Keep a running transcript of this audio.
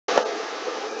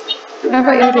I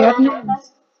thought you already had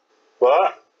names.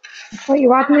 What? I thought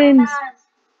you had names.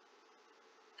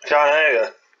 Can't hear you.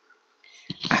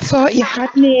 I thought you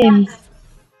had names.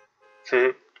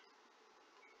 Hmm.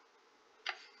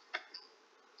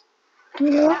 What are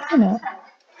you laughing at?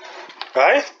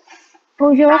 Hey? What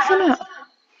were you laughing at?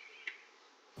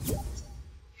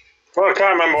 Well, I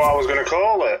can't remember what I was going to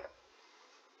call it.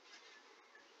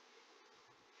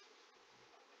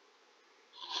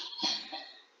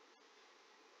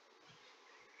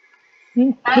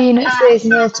 Peanut says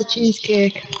no to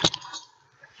cheesecake.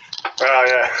 Oh,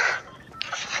 yeah.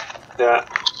 Yeah.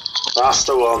 That's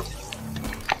the one.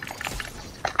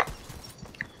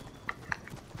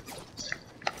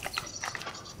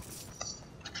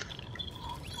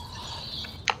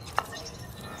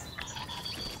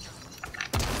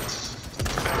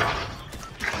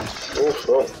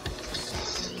 Oh.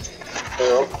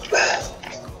 Hang on.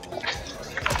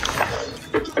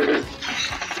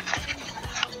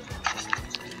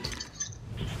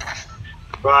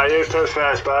 Right, you go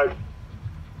first, babe.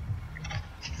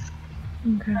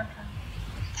 Okay.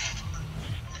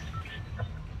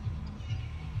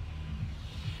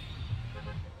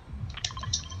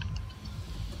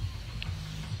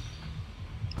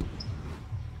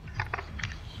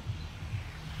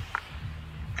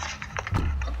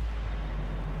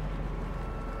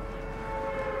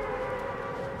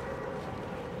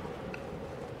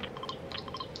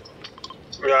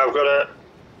 Yeah, I've got it.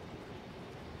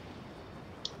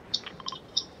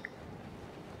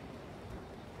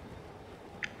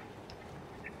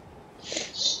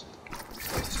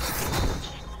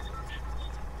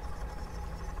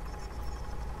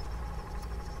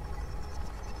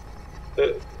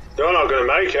 You're not going to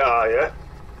make it, are you?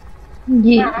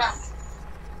 Yes.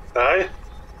 Hey?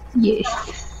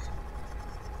 Yes.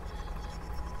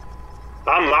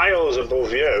 I'm miles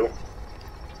above you.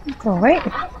 Alright.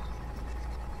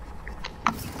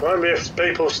 Maybe if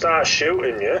people start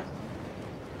shooting you.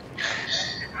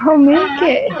 I'll make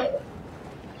it.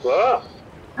 What?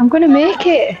 I'm gonna make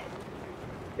it.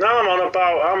 No, I'm on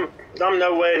about. I'm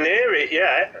nowhere near it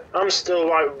yet. I'm still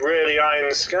like really high in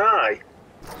the sky.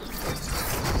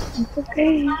 It's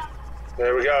okay.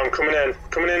 There we go. I'm coming in.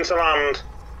 Coming into land.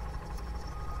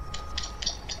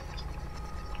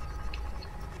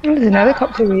 Oh, there's an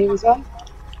helicopter here as well.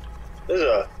 Is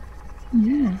there?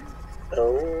 Yeah.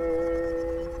 Oh.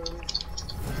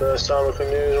 First time I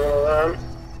can use one of them.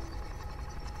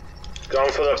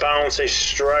 Gone for the bounty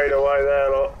straight away there,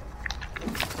 look.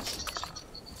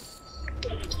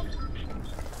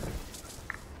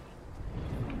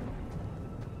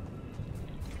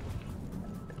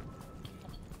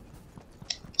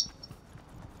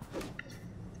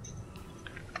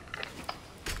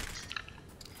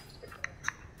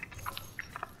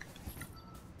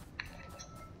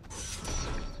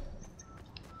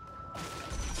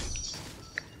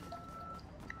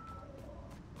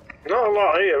 Not a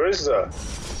lot here, is there?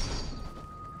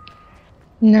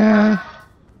 No.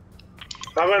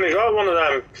 I've only got one of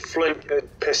them flinted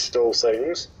pistol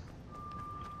things.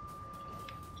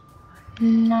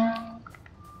 No.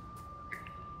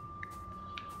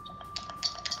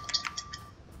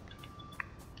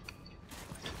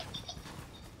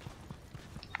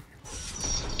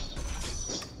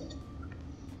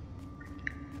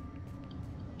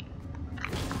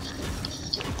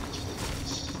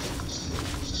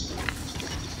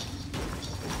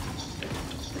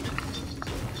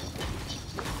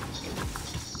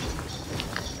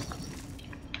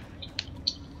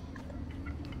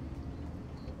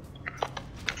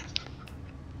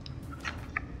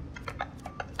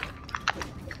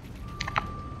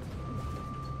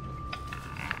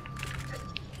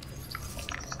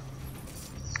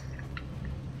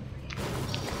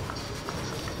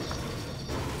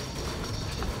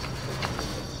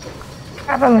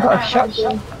 I've only got a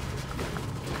shotgun.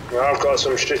 Well, I've got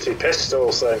some shitty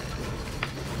pistol thing.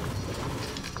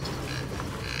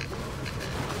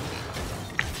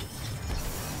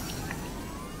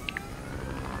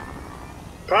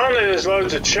 Apparently there's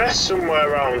loads of chests somewhere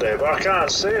around here, but I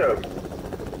can't see them.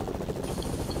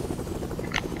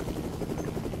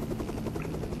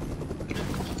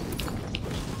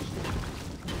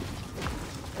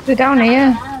 They're down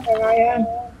here, where I am.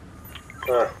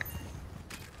 Ah.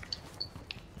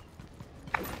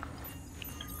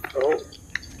 Oh.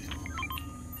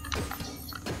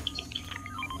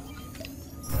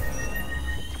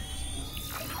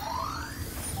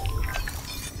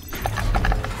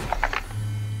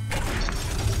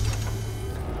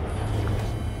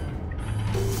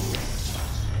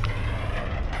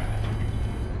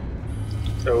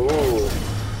 Oh.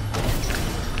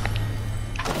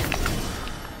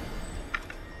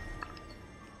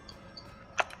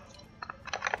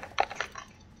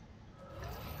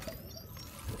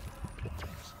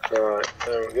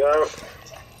 There we go.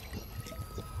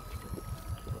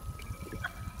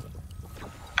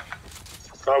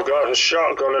 I've got a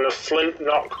shotgun and a flint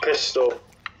knock pistol.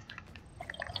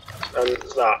 And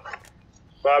that.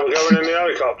 Right, we're going in the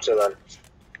helicopter then.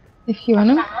 If you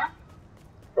want them.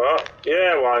 What?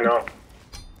 Yeah, why not?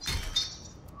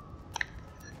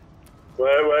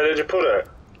 Where did you put it?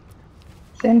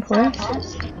 Same place.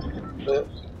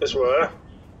 This where?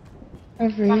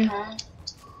 Over here.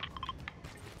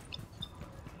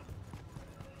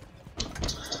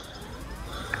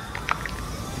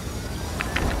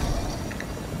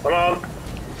 Come on.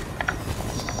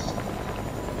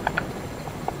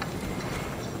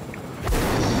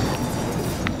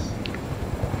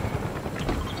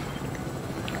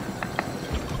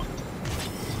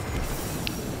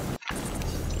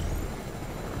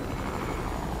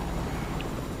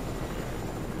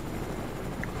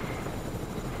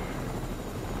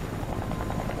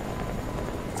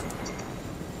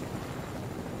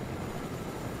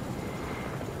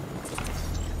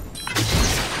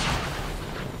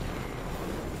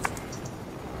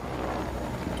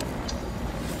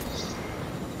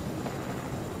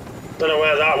 Don't know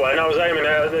where that went. I was aiming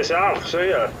at this house, see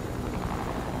ya?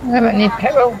 I don't need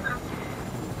petrol.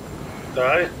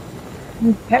 Hey?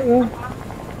 Need petrol.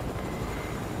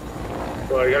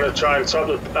 Well, you're going to try and top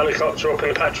the helicopter up in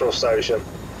the petrol station.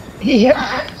 Yep.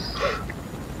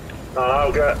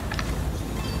 I'll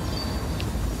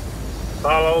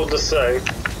hold the thing.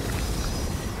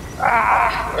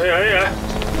 Ah. Yeah.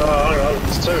 Oh, hang on.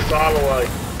 It's too far away.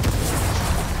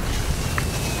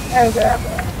 Oh god.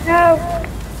 No.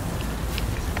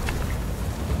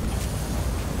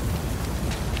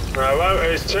 No, it won't.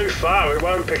 It's too far. It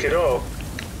won't pick it up.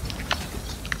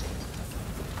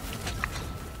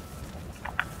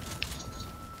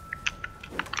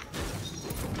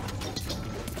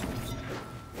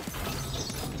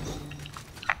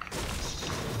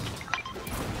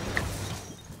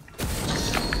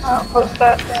 Oh, what's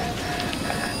that?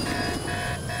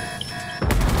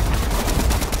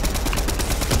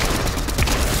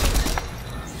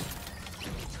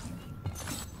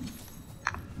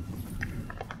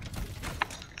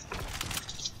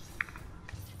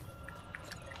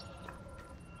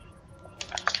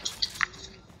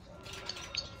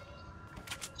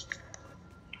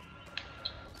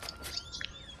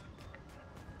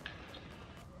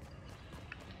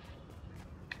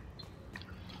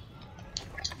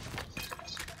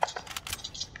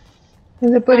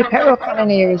 There's a bloody petrol can in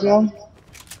here as well.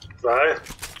 Right?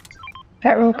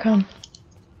 Petrol can.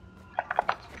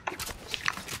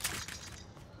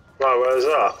 Right, where's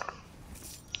that?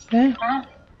 Yeah.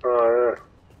 Oh,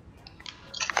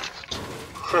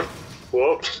 yeah.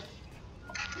 Whoops.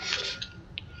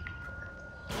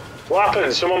 What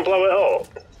happened? Someone blow it up?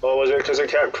 Or was it because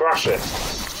it kept crashing?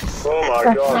 Oh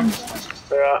my god.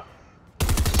 Yeah.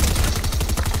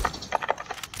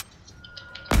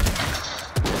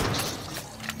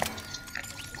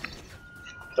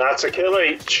 That's a kill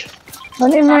each.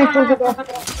 Hunting rifles are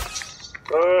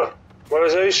there.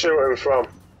 Where's he shooting from?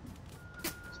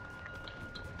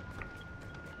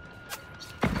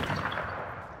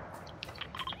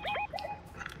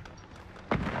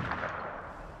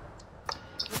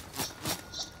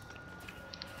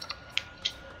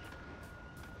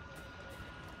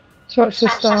 So watch the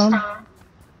storm.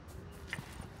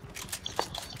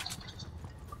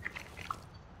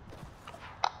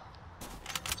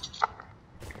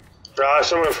 Right,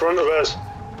 someone in front of us.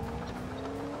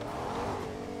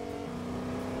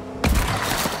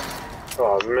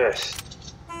 Oh, I've missed.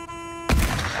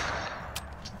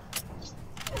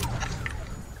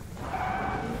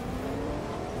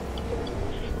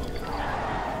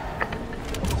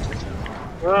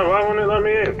 Oh, why won't it let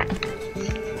me in?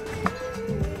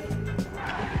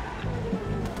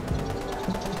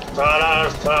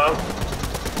 No.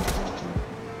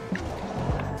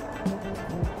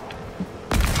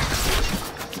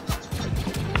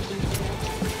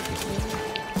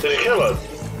 Did you kill him?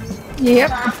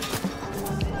 Yep.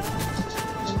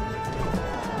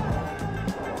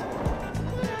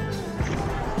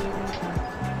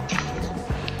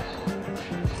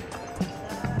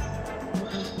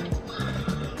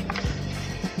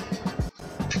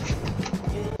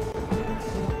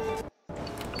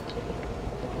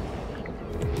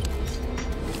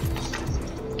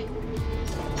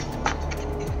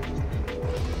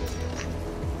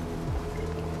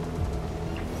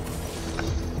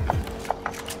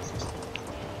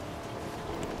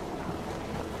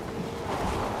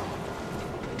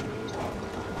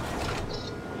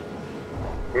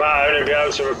 Might only be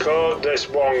able to record this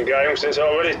one game because it's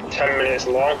already 10 minutes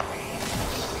long.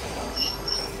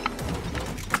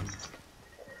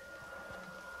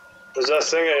 There's that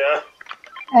thing here.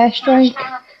 Airstrike.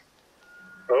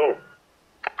 Oh.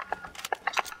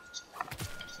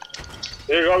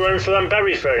 You got room for them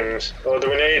berry things? Or do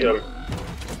we need them?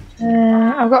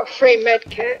 I've got 3 med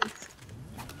kits.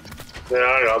 Yeah,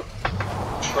 hang on.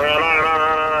 Hang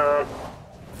on.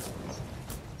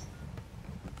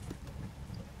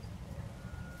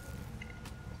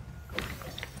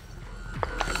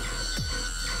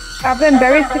 Have them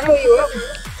berries to fill you up.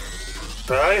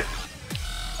 Right?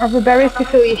 Have the berries to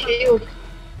fill your shield.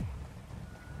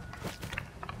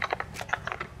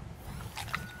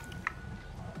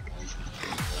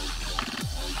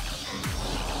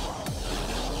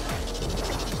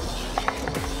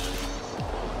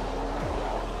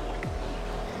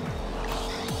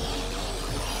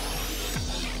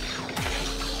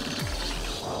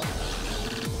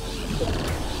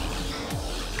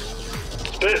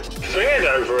 Bit thingy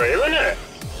over here, isn't it?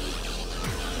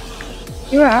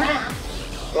 You are?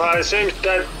 Well, it seems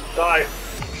dead, like,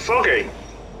 foggy.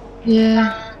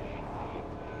 Yeah.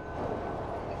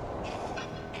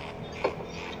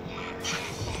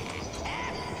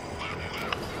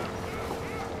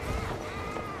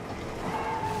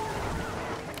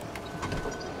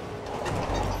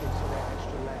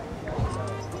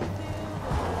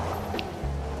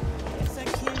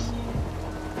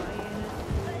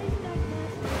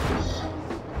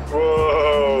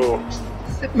 Whoa.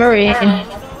 Submarine.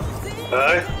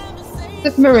 Hey?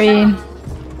 Submarine.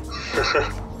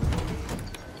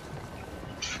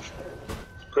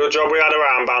 Good job we had our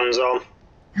armbands on.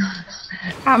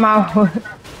 I'm out.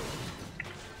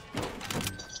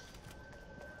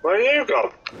 Where you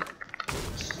gone?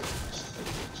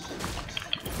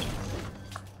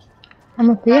 I'm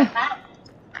up here.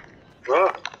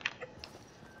 What?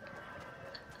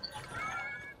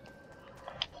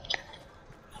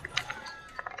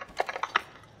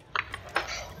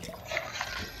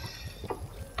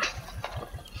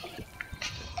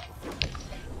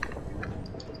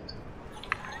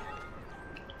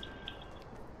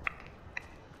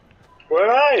 Where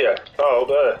are you? Oh,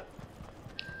 there.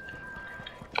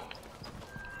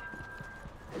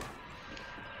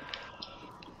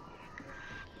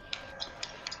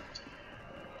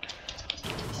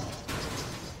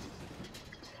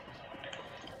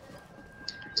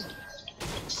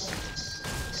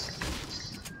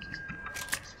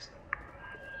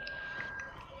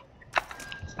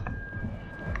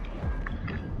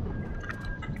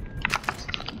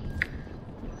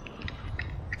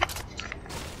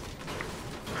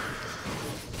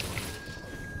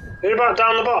 Are you back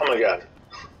down the bottom again?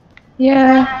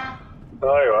 Yeah.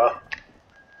 There you are.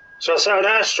 So I set an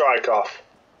airstrike off.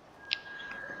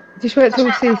 Just wait till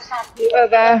we see you are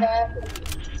there.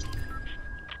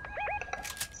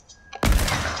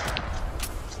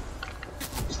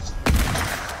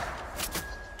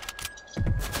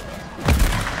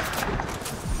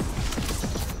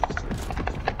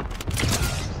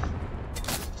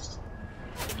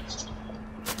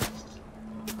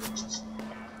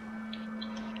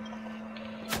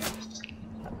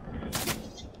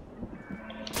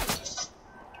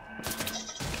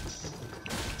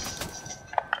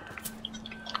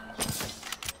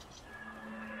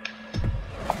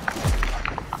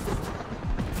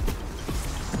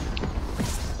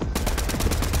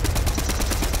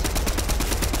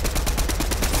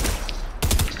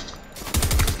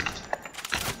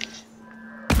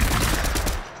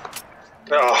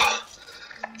 Oh.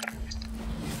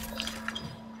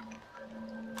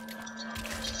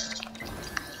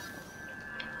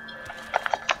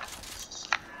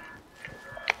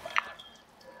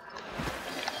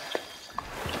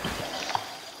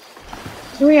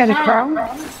 We had a crown.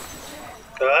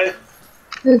 Hey?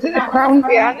 Is it a crown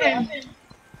behind him?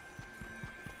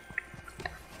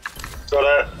 Got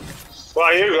it.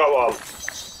 Why, you got one?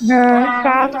 No,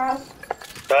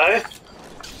 it's Hey?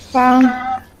 fine.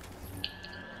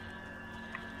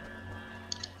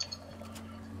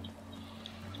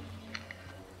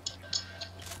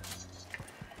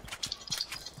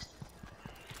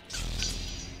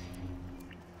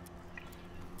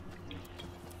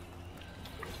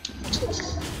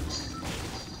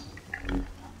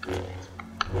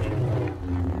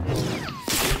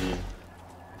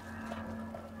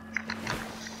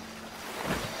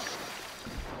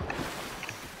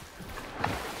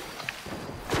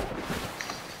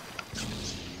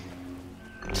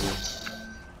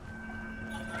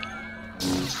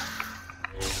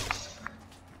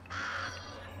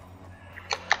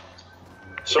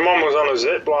 Someone was on a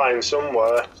zip line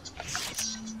somewhere.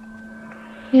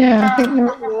 Yeah, I think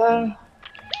they're over there.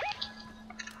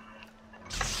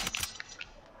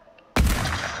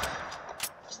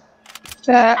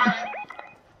 There.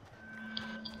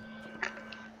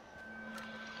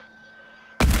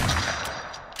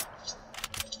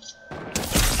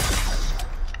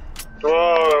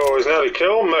 nearly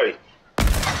killed me.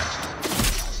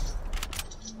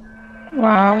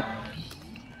 Wow.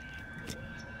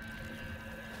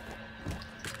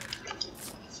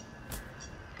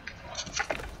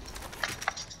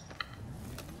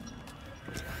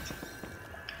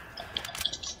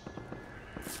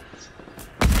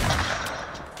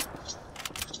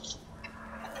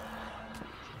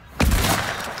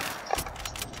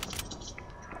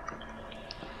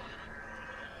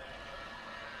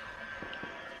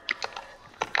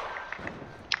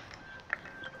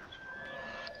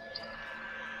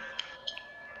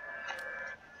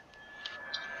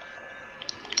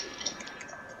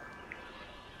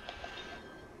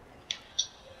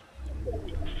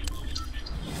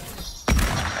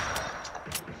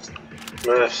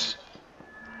 Miss.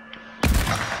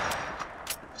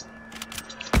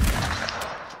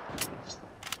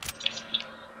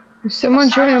 There's someone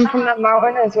shooting them from that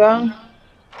mountain as well.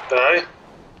 Hey?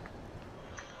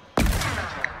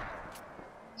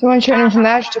 Someone shooting them from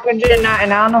there, just took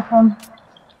 199 off them.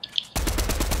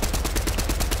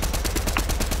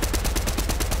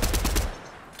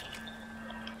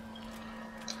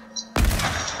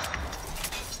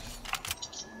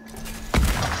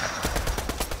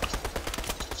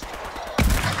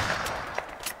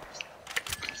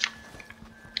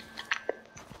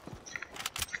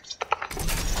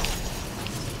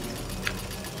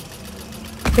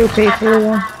 Two people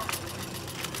there.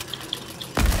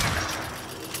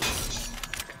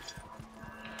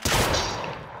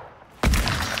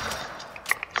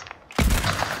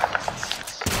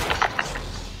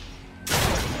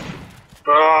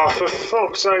 Oh, for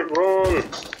fuck's sake, run!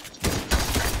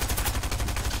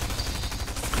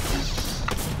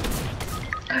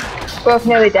 Both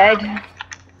nearly dead.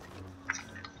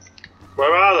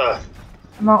 Where are they?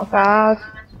 I'm outside.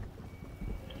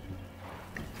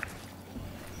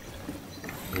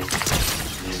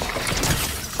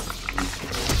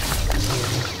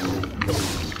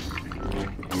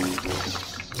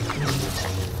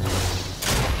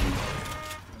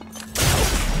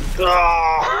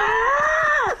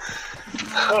 Oh,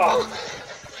 oh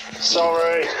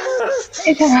sorry.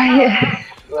 It's alright.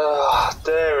 Oh,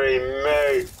 dearie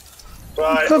me.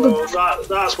 Right, well,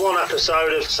 that's one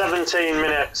episode of 17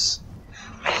 minutes.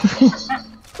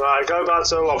 Right, go back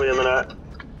to the lobby a minute.